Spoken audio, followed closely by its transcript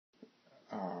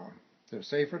Uh, they're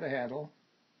safer to handle.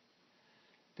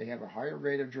 They have a higher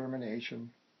rate of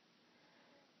germination.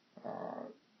 Uh,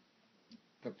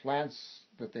 the plants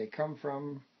that they come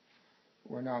from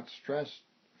were not stressed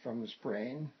from the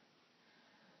spraying.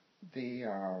 They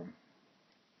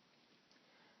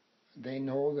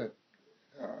know that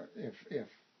if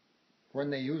when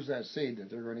they use that seed that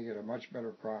they're going to get a much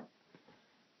better crop.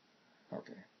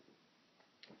 Okay.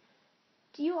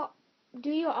 Do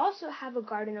you also have a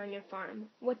garden on your farm?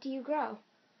 What do you grow?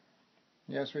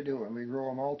 Yes, we do, and we grow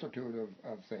a multitude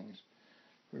of things.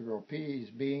 We grow peas,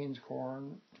 beans,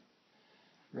 corn,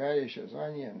 radishes,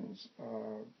 onions,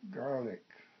 garlic,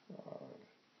 uh,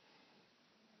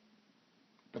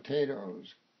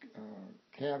 potatoes,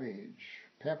 cabbage,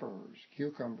 peppers,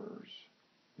 cucumbers,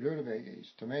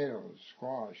 rutabagas, tomatoes,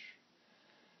 squash,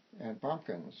 and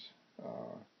pumpkins.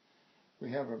 Uh,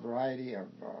 we have a variety of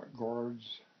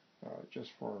gourds just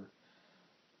for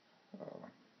uh,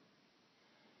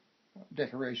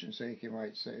 decoration's sake, you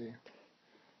might say.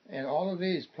 And all of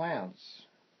these plants,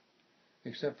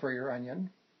 except for your onion,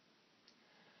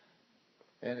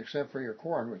 and except for your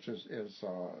corn, which is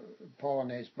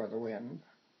pollinates by the wind,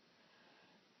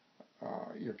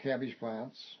 your cabbage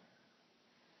plants,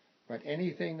 but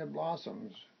anything that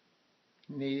blossoms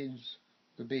needs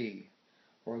the bee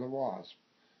or the wasp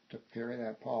to carry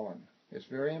that pollen. It's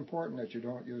very important that you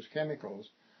don't use chemicals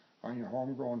on your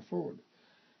homegrown food.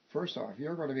 First off,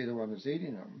 you're going to be the one that's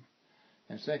eating them.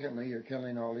 And secondly, you're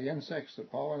killing all the insects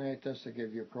that pollinate this to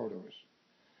give you produce.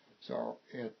 So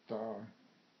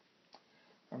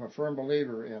I'm a firm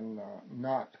believer in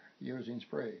not using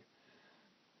spray.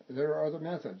 There are other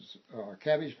methods.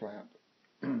 Cabbage plant.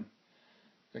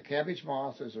 The cabbage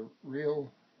moth is a real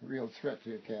threat to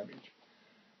your cabbage.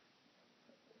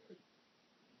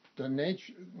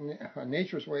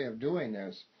 Nature's way of doing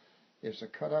this is to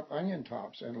cut up onion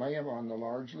tops and lay them on the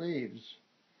large leaves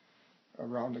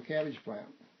around the cabbage plant,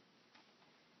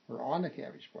 or on the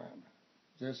cabbage plant.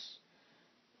 This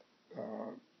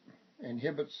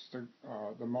inhibits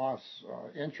the moth's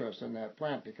interest in that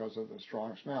plant because of the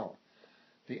strong smell.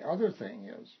 The other thing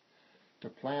is to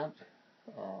plant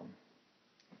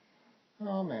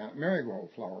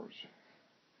marigold flowers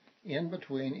in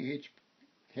between each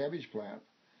cabbage plant.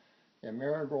 And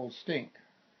marigolds stink,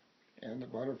 and the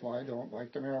butterfly don't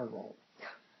like the marigold.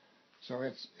 So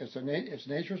it's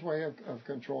nature's way of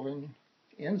controlling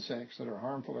insects that are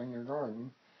harmful in your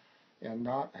garden and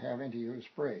not having to use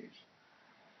sprays.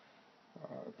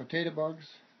 Potato bugs,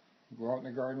 go out in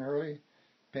the garden early,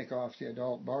 pick off the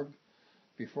adult bug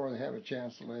before they have a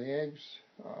chance to lay eggs,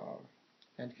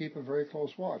 and keep a very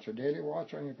close watch, a daily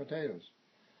watch on your potatoes.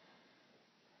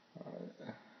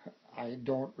 I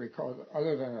don't recall,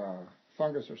 other than a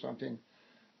fungus or something,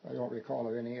 I don't recall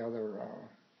of any other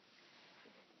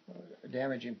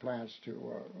damaging plants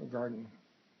to a garden.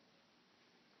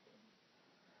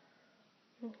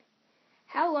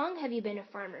 How long have you been a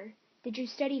farmer? Did you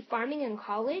study farming in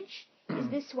college? Is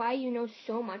this why you know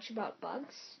so much about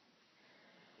bugs?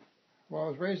 Well, I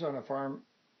was raised on a farm,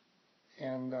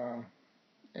 and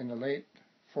in the late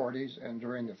 40s and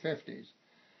during the 50s.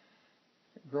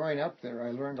 Growing up there,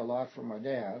 I learned a lot from my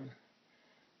dad,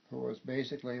 who was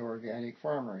basically an organic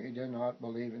farmer. He did not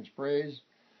believe in sprays.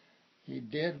 He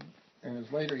did, in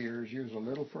his later years, use a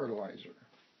little fertilizer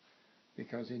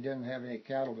because he didn't have any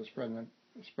cattle to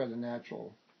spread the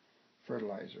natural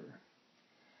fertilizer.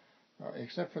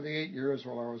 Except for the 8 years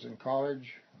while I was in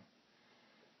college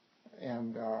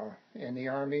and in the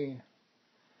Army,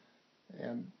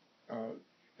 and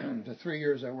the 3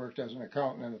 years I worked as an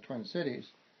accountant in the Twin Cities,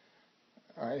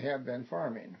 I have been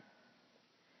farming.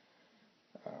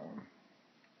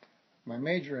 My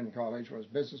major in college was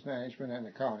business management and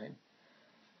accounting,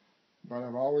 but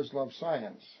I've always loved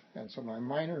science, and so my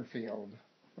minor field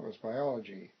was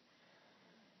biology,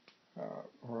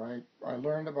 where I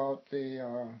learned about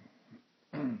the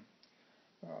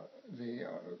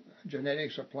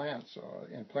genetics of plants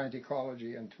in plant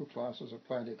ecology and 2 classes of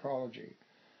plant ecology.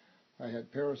 I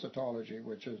had parasitology,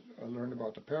 which is I learned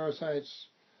about the parasites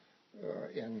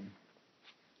in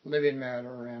living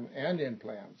matter and in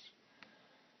plants.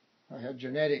 I had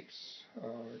genetics,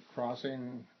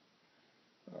 crossing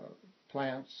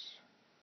plants